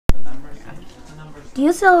Do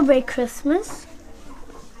you celebrate Christmas?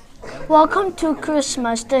 Welcome to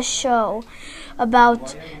Christmas, the show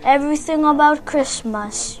about everything about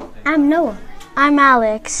Christmas. I'm Noah. I'm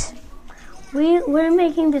Alex. We're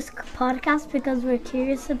making this podcast because we're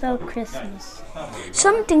curious about Christmas.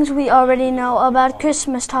 Some things we already know about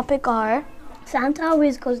Christmas topic are: Santa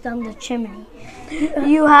always goes down the chimney.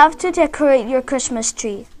 you have to decorate your Christmas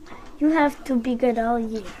tree. You have to be good all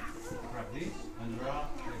year.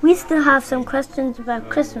 We still have some questions about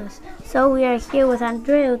Christmas, so we are here with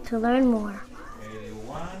Andreu to learn more.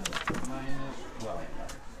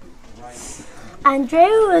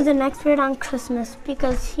 Andreu is an expert on Christmas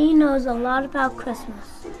because he knows a lot about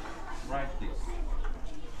Christmas.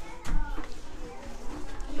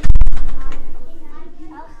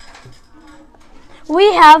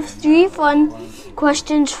 We have 3 fun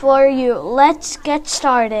questions for you. Let's get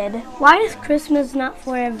started. Why is Christmas not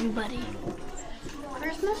for everybody?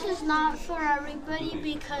 Christmas is not for everybody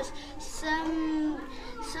because some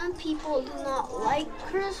people do not like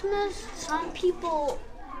Christmas. Some people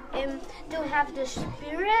don't have the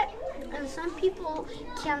spirit, and some people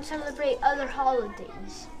can't celebrate other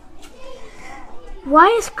holidays. Why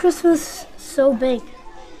is Christmas so big?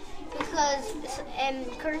 Because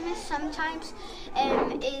Christmas sometimes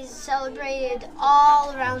is celebrated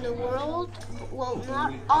all around the world. Well,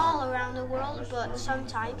 not all around the world, but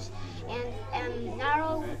sometimes, and not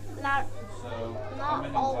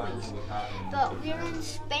always. But we're in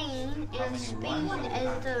Spain, and Spain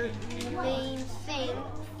is the main thing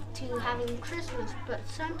to having Christmas. But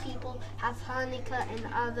some people have Hanukkah and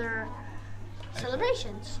other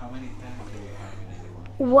celebrations.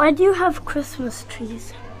 Why do you have Christmas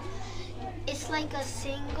trees? It's like a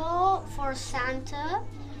symbol for Santa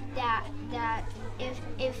that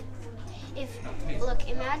if look,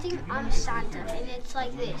 imagine I'm Santa and it's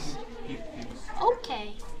like this.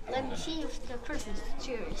 Okay, let me see if the Christmas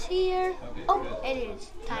tree is here. Oh, it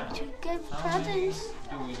is. Time to give presents.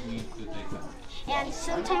 And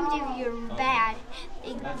sometimes if you're bad,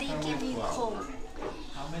 they give you coal.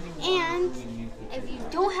 And if you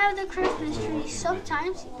don't have the Christmas tree,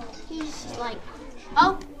 sometimes he's like,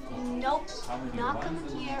 oh, nope, not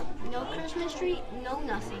coming here. No Christmas tree, no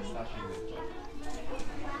nothing.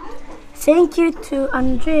 Thank you to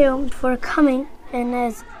Andreu for coming and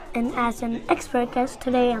as an expert guest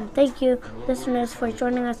today, and thank you listeners for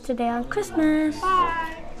joining us today on Christmas.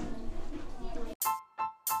 Bye.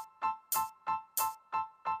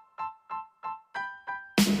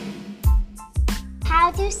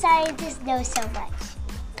 How do scientists know so much?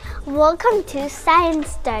 Welcome to Science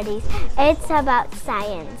Studies. It's about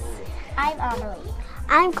science. I'm Amelie.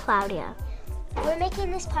 I'm Claudia. We're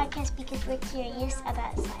making this podcast because we're curious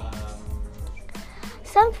about science.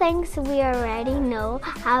 Some things we already know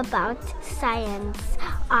about science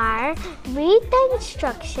are: read the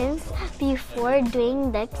instructions before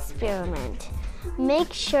doing the experiment.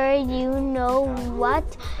 Make sure you know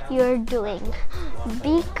what you're doing.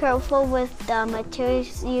 Be careful with the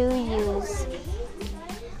materials you use.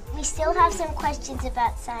 We still have some questions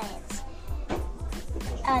about science.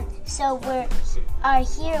 So we are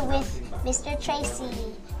here with Mr. Tracy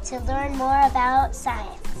to learn more about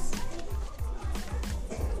science.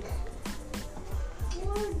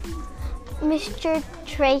 Mr.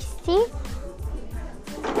 Tracy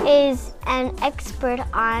is an expert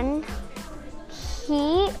on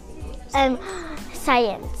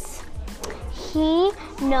science. He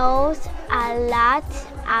knows a lot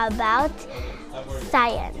about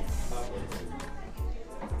science.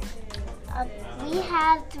 We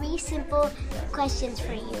have 3 simple questions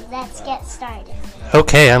for you. Let's get started.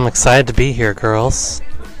 Okay, I'm excited to be here, girls.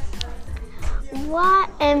 What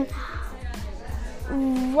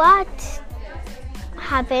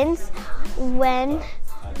happens when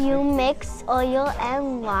you mix oil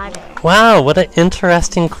and water? Wow, what an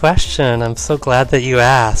interesting question. I'm so glad that you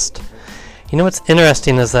asked. You know what's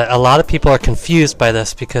interesting is that a lot of people are confused by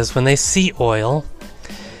this because when they see oil,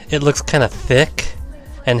 it looks kind of thick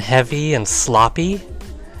and heavy and sloppy.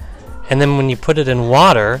 And then when you put it in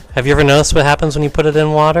water, have you ever noticed what happens when you put it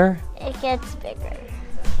in water? It gets bigger.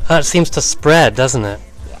 It seems to spread, doesn't it?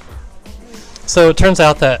 Yeah. So it turns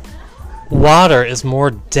out that water is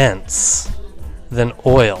more dense than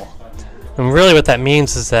oil. And really what that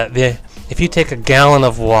means is that if you take a gallon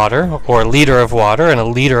of water or a liter of water and a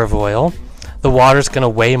liter of oil, the water's going to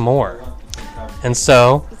weigh more. And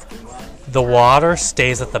so the water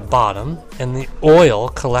stays at the bottom and the oil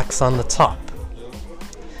collects on the top.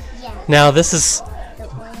 Yeah. Now this is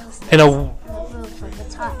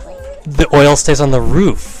The oil stays on the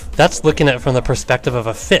roof. That's looking at it from the perspective of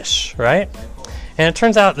a fish, right? And it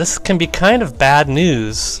turns out this can be kind of bad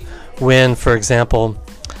news when, for example,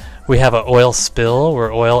 we have an oil spill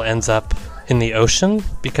where oil ends up in the ocean,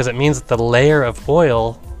 because it means that the layer of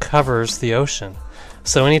oil covers the ocean.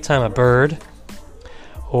 So anytime a bird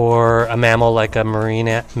or a mammal like a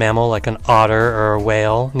marine mammal like an otter or a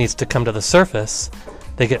whale needs to come to the surface,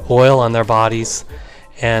 they get oil on their bodies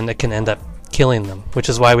and it can end up killing them, which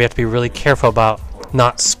is why we have to be really careful about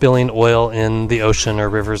not spilling oil in the ocean or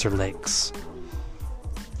rivers or lakes.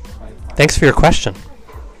 Thanks for your question.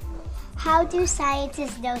 How do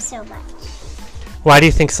scientists know so much? Why do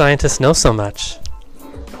you think scientists know so much?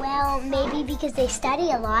 Well, maybe because they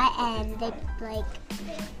study a lot and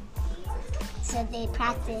so they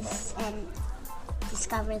practice and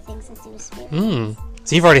discover things and do experiments.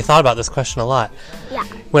 So you've already thought about this question a lot. Yeah.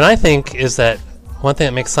 What I think is that one thing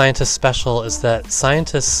that makes scientists special is that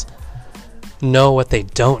scientists know what they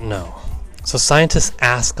don't know. So scientists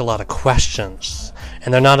ask a lot of questions,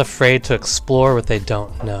 and they're not afraid to explore what they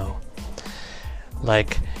don't know.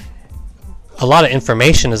 Like, a lot of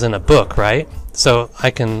information is in a book, right? So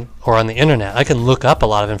or on the internet, I can look up a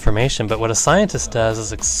lot of information, but what a scientist does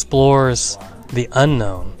is explores the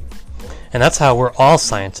unknown. And that's how we're all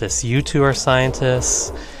scientists. You two are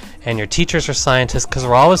scientists, and your teachers are scientists, because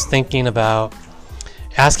we're always thinking about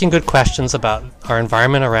asking good questions about our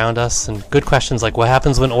environment around us, and good questions like what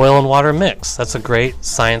happens when oil and water mix. That's a great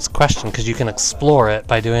science question because you can explore it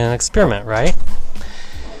by doing an experiment, right?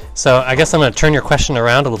 So I guess I'm going to turn your question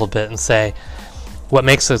around a little bit and say what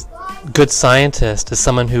makes a good scientist is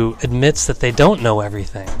someone who admits that they don't know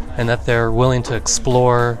everything and that they're willing to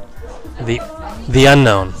explore the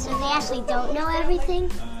unknown. So they actually don't know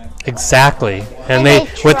everything? Exactly. And they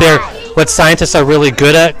what scientists are really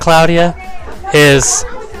good at, Claudia, is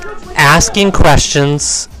asking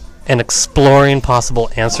questions and exploring possible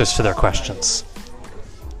answers to their questions.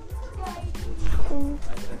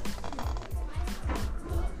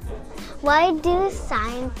 Why do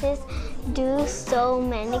scientists do so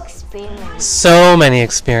many experiments? So many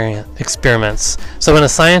experiments. So when a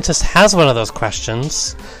scientist has one of those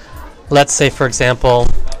questions, let's say, for example,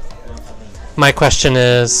 my question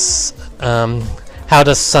is, how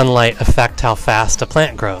does sunlight affect how fast a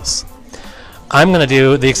plant grows? I'm going to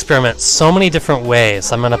do the experiment so many different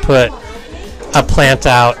ways. I'm going to put a plant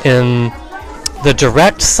out in the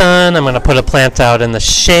direct sun. I'm going to put a plant out in the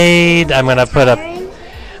shade. I'm going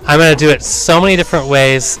to do it so many different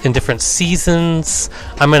ways in different seasons.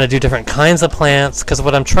 I'm going to do different kinds of plants, because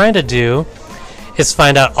what I'm trying to do is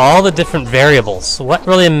find out all the different variables. What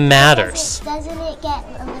really matters? Doesn't it get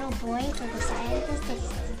a little boring for the scientists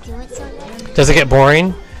to do it so much? Does it get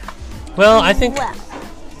boring? Well, I think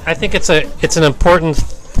it's an important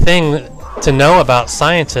thing to know about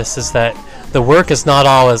scientists, is that the work is not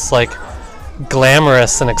always like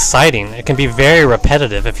glamorous and exciting. It can be very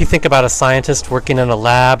repetitive. If you think about a scientist working in a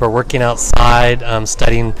lab or working outside,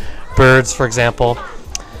 studying birds, for example,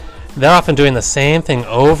 they're often doing the same thing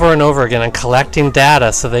over and over again and collecting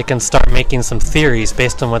data so they can start making some theories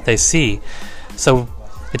based on what they see. So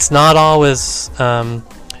it's not always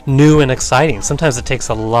new and exciting. Sometimes it takes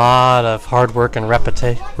a lot of hard work and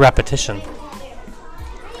repetition.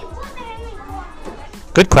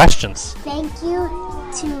 Good questions. Thank you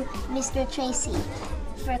to Mr. Tracy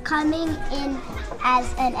for coming in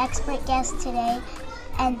as an expert guest today,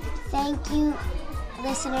 and thank you,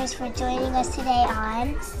 listeners, for joining us today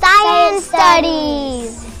on Science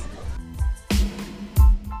Studies.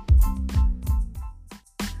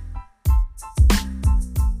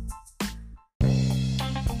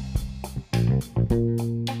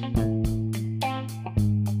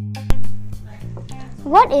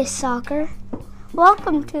 What is soccer?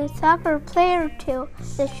 Welcome to Soccer Player 2,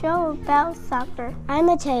 the show about soccer. I'm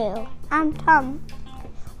Mateo. I'm Tom.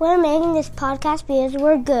 We're making this podcast because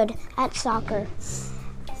we're good at soccer.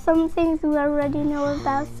 Some things we already know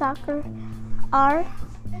about soccer are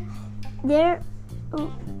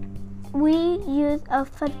we use a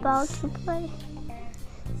football to play.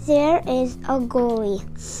 There is a goalie.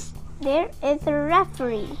 There is a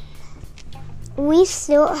referee. We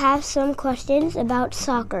still have some questions about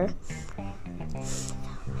soccer.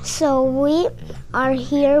 So we are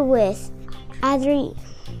here with Adri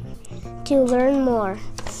to learn more.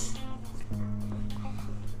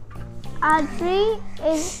 Adri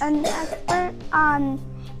is an expert on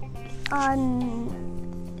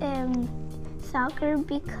soccer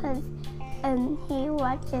because he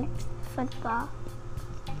watches football.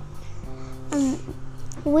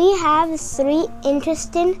 We have 3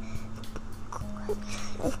 interesting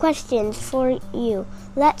questions for you.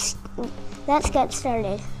 Let's get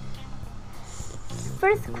started.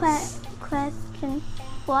 First question,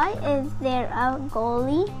 why is there a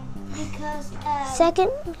goalie? Because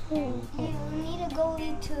Second, you need a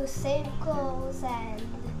goalie to save goals, and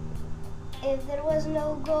if there was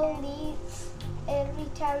no goalie, every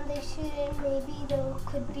time they shoot it, maybe there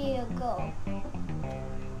could be a goal.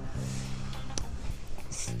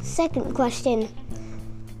 second question.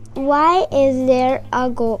 Why is there a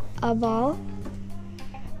ball?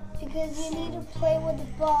 Because you need to play with the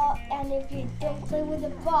ball, and if you don't play with the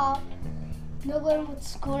ball, no one would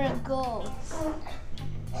score a goal.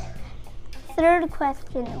 Third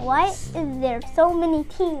question. Why is there so many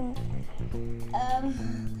teams?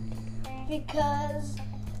 Because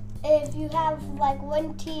if you have like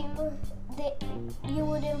one team, you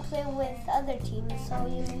wouldn't play with other teams, so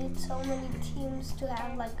you need so many teams to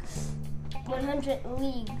have like 100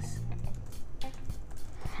 leagues.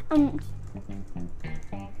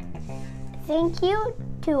 Thank you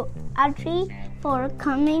to Audrey for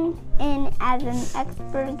coming in as an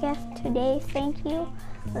expert guest today. Thank you,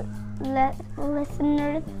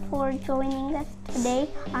 listeners, for joining us today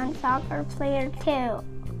on Soccer Player 2.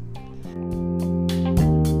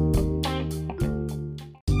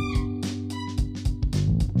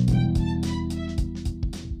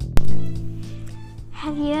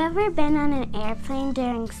 Have you ever been on an airplane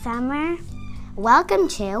during summer? Welcome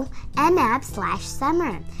to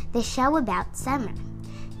MAB/Summer, the show about summer.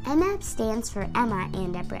 MAB stands for Emma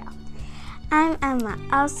and Abril. I'm Emma,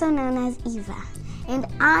 also known as Eva. And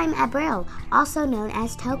I'm Abril, also known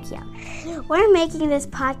as Tokyo. We're making this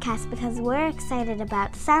podcast because we're excited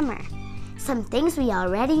about summer. Some things we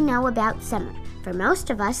already know about summer. For most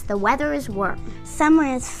of us, the weather is warm.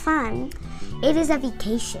 Summer is fun. It is a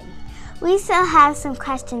vacation. We still have some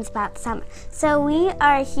questions about summer, so we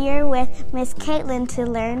are here with Miss Caitlin to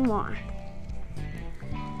learn more.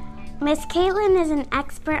 Miss Caitlin is an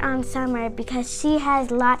expert on summer because she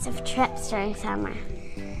has lots of trips during summer.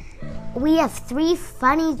 We have 3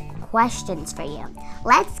 funny questions for you.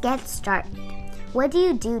 Let's get started. What do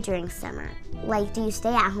you do during summer? Like, do you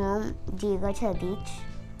stay at home? Do you go to the beach?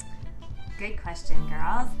 Good question,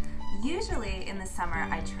 girls. Usually in the summer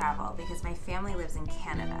I travel because my family lives in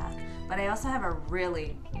Canada, but I also have a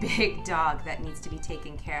really big dog that needs to be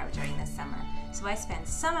taken care of during the summer. So I spend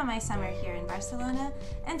some of my summer here in Barcelona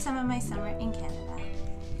and some of my summer in Canada.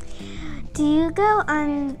 Do you go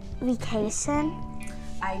on vacation?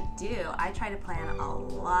 I do. I try to plan a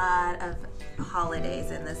lot of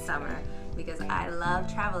holidays in the summer because I love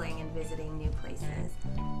traveling and visiting new places.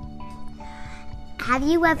 Have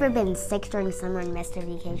you ever been sick during summer and missed a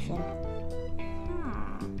vacation?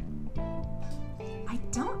 I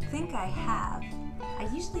don't think I have. I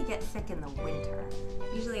usually get sick in the winter.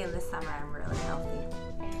 Usually in the summer I'm really healthy.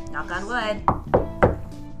 Knock on wood.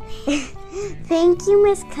 Thank you,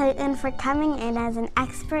 Miss Caitlin, for coming in as an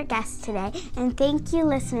expert guest today. And thank you,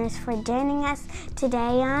 listeners, for joining us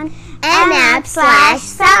today on MAB/Summer.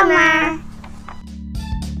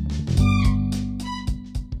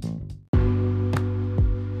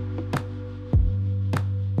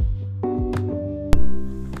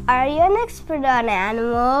 Are you an expert on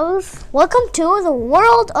animals? Welcome to the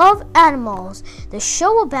World of Animals, the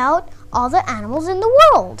show about all the animals in the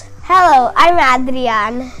world. Hello, I'm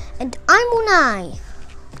Adrian. And I'm Unai.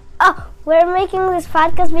 Oh, we're making this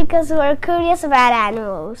podcast because we're curious about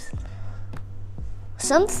animals.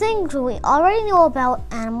 Some things we already know about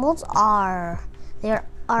animals are there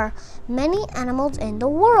are many animals in the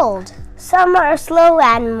world. Some are slow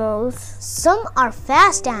animals. Some are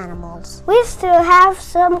fast animals. We still have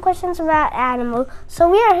some questions about animals, so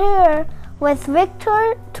we are here with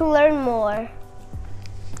Victor to learn more.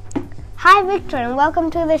 Hi, Victor, and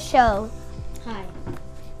welcome to the show. Hi.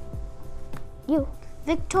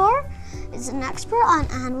 Victor is an expert on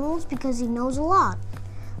animals because he knows a lot.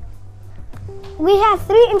 We have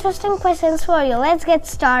 3 interesting questions for you. Let's get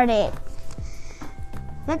started.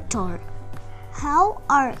 Victor, how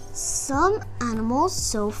are some animals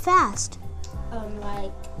so fast?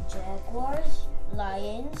 Like jaguars,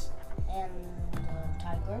 lions, and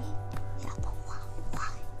tigers. Yeah, but why?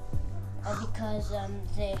 Because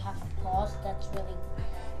they have paws that's really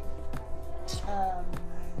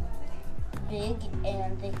big,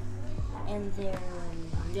 and they're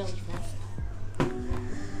really fast.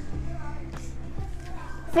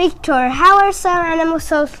 Victor, how are some animals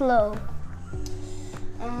so slow?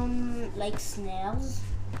 Like snails.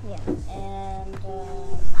 Yeah. And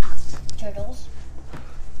turtles.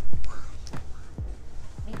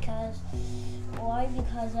 Why?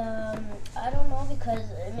 Because I don't know. Because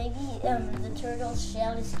maybe the turtle's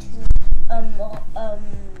shell is too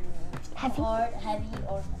heavy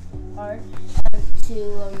or hard to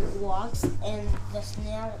walk, and the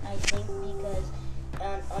snail, I think, because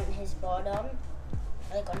on his bottom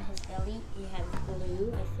like on his belly, he has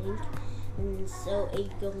glue, I think, and so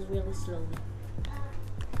it goes really slowly.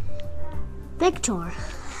 Victor,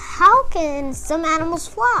 how can some animals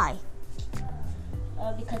fly?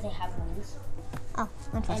 Because they have wings. Oh,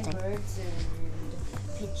 interesting. And birds and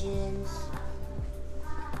pigeons,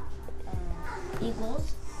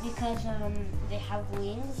 eagles, because they have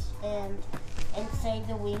wings, and inside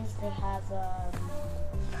the wings they have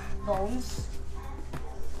bones,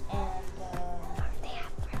 and they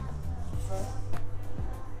have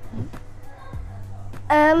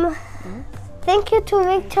fur. Thank you to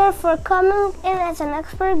Victor for coming in as an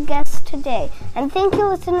expert guest today. And thank you,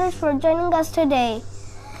 listeners, for joining us today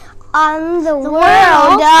on the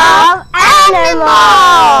world of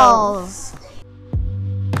animals.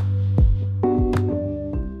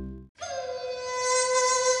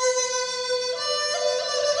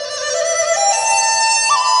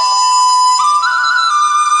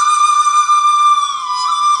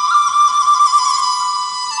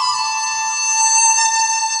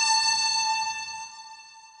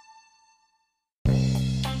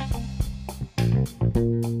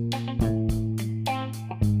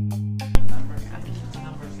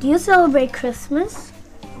 Do you celebrate Christmas?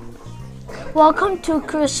 Welcome to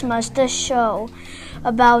Christmas, the show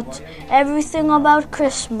about everything about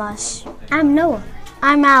Christmas. I'm Noah.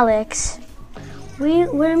 I'm Alex.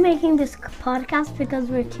 We're making this podcast because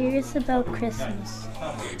we're curious about Christmas.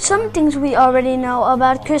 Some things we already know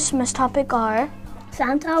about Christmas topic are: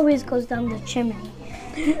 Santa always goes down the chimney.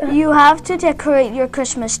 you have to decorate your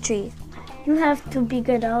Christmas tree. You have to be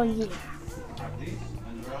good all year.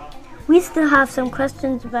 We still have some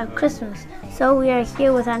questions about Christmas, so we are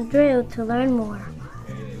here with Andreu to learn more.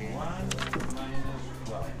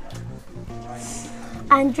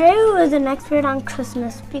 Andreu is an expert on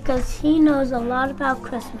Christmas because he knows a lot about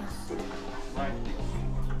Christmas.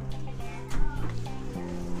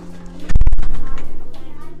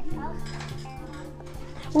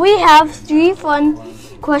 We have 3 fun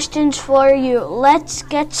questions for you. Let's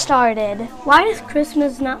get started. Why is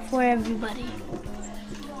Christmas not for everybody?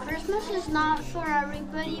 Christmas is not for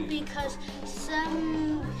everybody because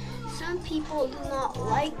some people do not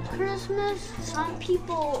like Christmas. Some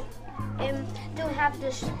people don't have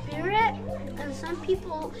the spirit, and some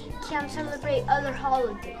people can't celebrate other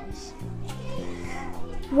holidays.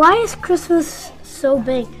 Why is Christmas so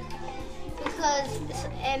big? Because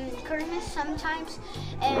Christmas sometimes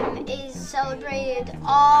is celebrated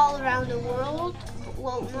all around the world.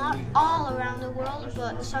 Well, not all around the world,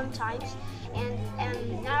 but sometimes, and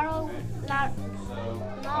not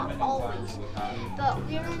always. But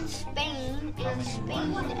we're in Spain, and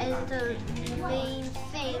Spain is the main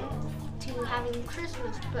thing to having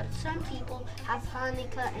Christmas. But some people have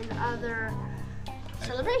Hanukkah and other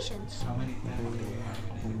celebrations.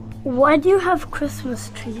 Why do you have Christmas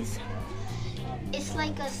trees? It's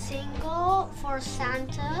like a symbol for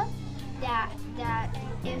Santa that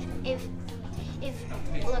if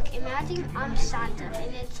look, imagine I'm Santa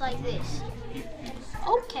and it's like this.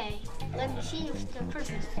 Okay, let me see if the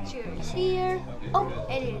Christmas tree is here. Oh,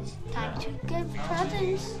 it is. Time to give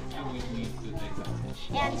presents.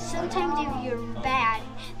 And sometimes if you're bad,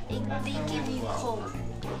 they give you coal.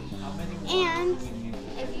 And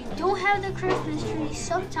if you don't have the Christmas tree,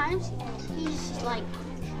 sometimes he's like,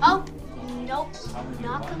 oh, nope,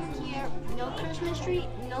 not coming here. No Christmas tree,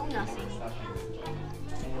 no nothing.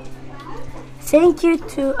 Thank you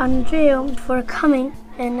to Andreu for coming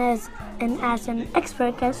in as an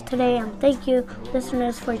expert guest today, and thank you,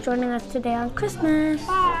 listeners, for joining us today on Christmas.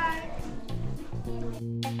 Bye.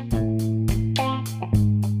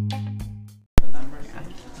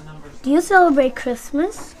 Do you celebrate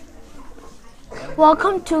Christmas?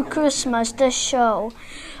 Welcome to Christmas, the show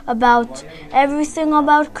about everything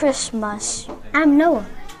about Christmas. I'm Noah.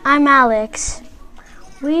 I'm Alex.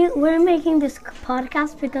 We're making this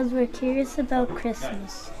podcast because we're curious about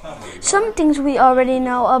Christmas. Some things we already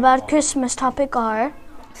know about Christmas topic are: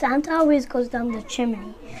 Santa always goes down the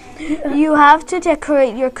chimney. you have to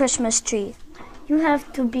decorate your Christmas tree. You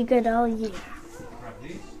have to be good all year.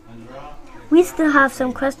 We still have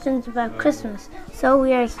some questions about Christmas, so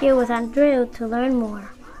we are here with Andreu to learn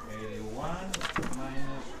more.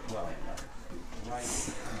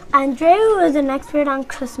 Andreu is an expert on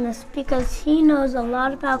Christmas because he knows a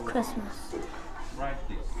lot about Christmas.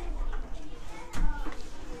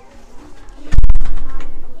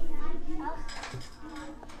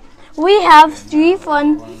 We have 3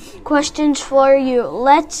 fun questions for you.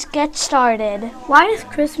 Let's get started. Why is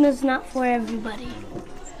Christmas not for everybody?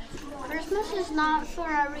 Christmas is not for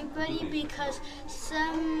everybody because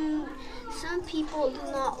some people do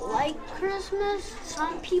not like Christmas.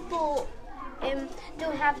 Some people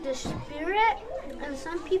don't have the spirit, and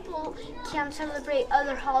some people can't celebrate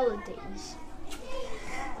other holidays.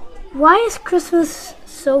 Why is Christmas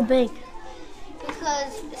so big?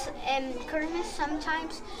 Because Christmas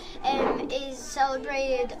sometimes is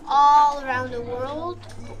celebrated all around the world.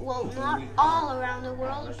 Well, not all around the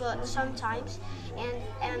world, but sometimes,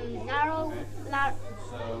 and not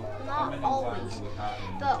always.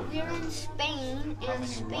 But we're in Spain, and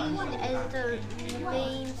Spain is the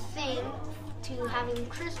main thing to having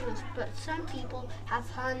Christmas. But some people have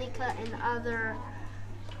Hanukkah and other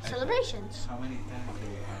celebrations.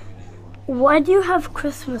 Why do you have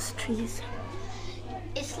Christmas trees?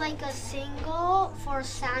 It's like a symbol for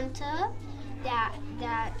Santa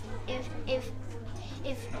that if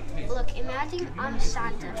look, imagine I'm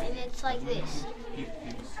Santa and it's like this.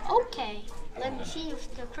 Okay, let me see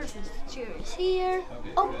if the Christmas tree is here.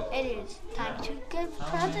 Oh, it is. Time to give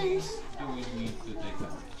presents.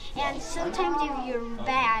 And sometimes if you're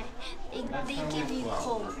bad, they give you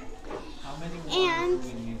coal. And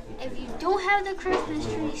if you don't have the Christmas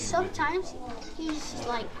tree, sometimes he's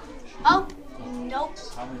like, oh, nope,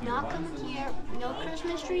 not coming here. No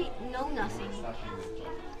Christmas tree, no nothing.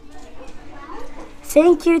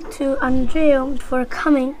 Thank you to Andrea for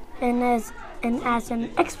coming and as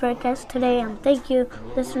an expert guest today, and thank you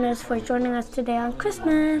listeners for joining us today on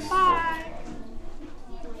Christmas. Bye.